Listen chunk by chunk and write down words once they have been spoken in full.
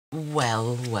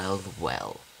Well, well,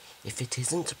 well. If it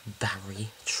isn't Barry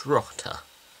Trotter.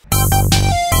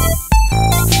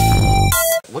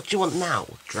 What do you want now,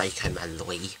 Draco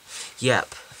Malloy?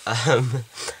 Yep,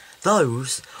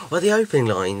 those were the opening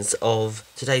lines of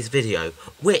today's video,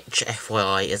 which,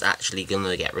 FYI, is actually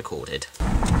gonna get recorded.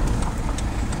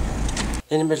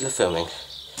 In the middle of filming,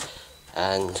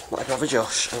 and my brother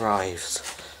Josh arrives.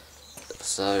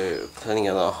 So, putting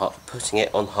it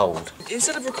on hold.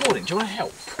 Instead of recording, do you want to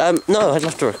help? No, I'd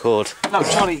love to record. No,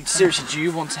 Charlie, seriously, do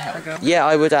you want to help? Yeah,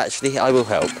 I will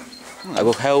help. I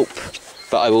will help,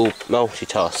 but I will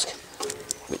multitask,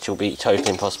 which will be totally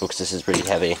impossible because this is really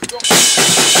heavy.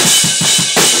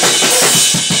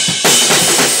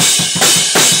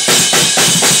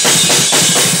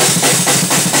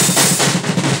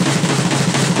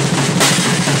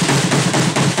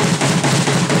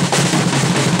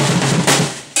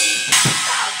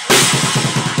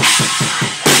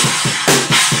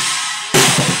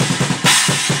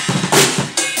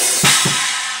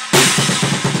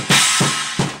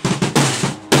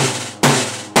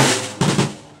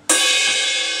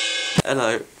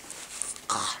 Hello.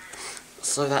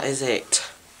 So that is it.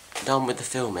 Done with the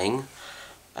filming.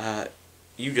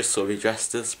 You just saw me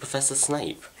dressed as Professor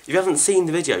Snape. If you haven't seen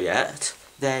the video yet,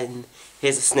 then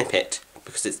here's a snippet,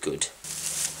 because it's good.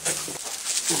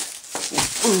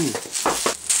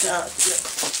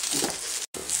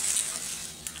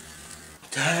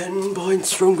 10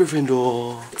 points from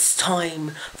Gryffindor. It's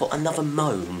time for another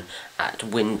moan at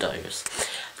Windows.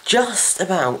 Just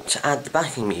about to add the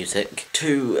backing music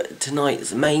to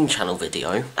tonight's main channel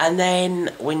video, and then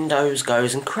Windows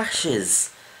goes and crashes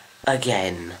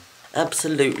again.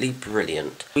 Absolutely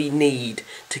brilliant. We need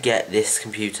to get this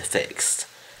computer fixed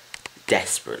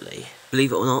desperately.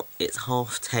 Believe it or not, it's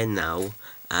 10:30 now,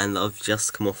 and I've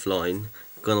just come offline.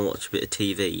 I'm gonna watch a bit of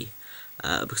TV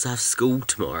because I have school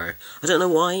tomorrow. I don't know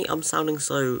why I'm sounding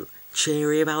so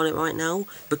cheery about it right now,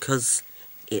 because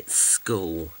it's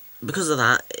school. Because of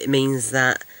that, it means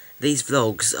that these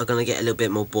vlogs are going to get a little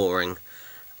bit more boring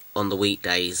on the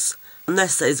weekdays.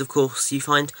 Unless that is, of course, you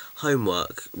find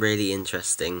homework really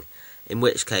interesting, in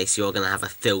which case you're going to have a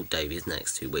field day these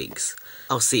next 2 weeks.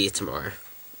 I'll see you tomorrow.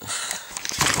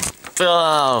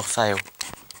 Oh, fail.